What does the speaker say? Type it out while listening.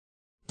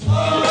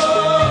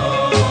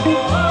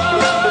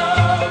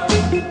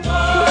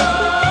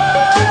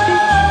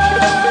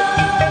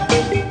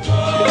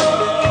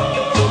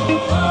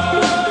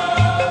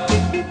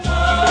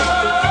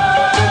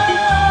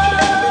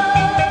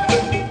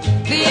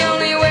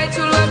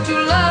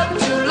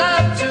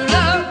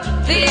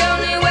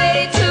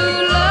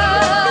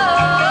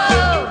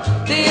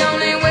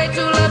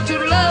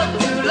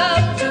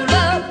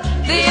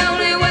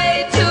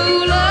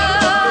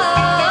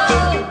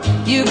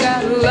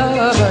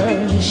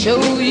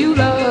Show you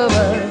love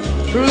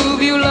her,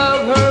 prove you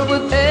love her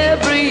with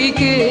every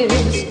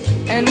kiss.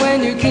 And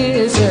when you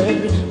kiss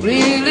her,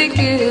 really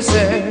kiss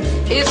her,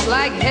 it's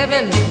like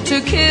heaven to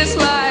kiss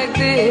like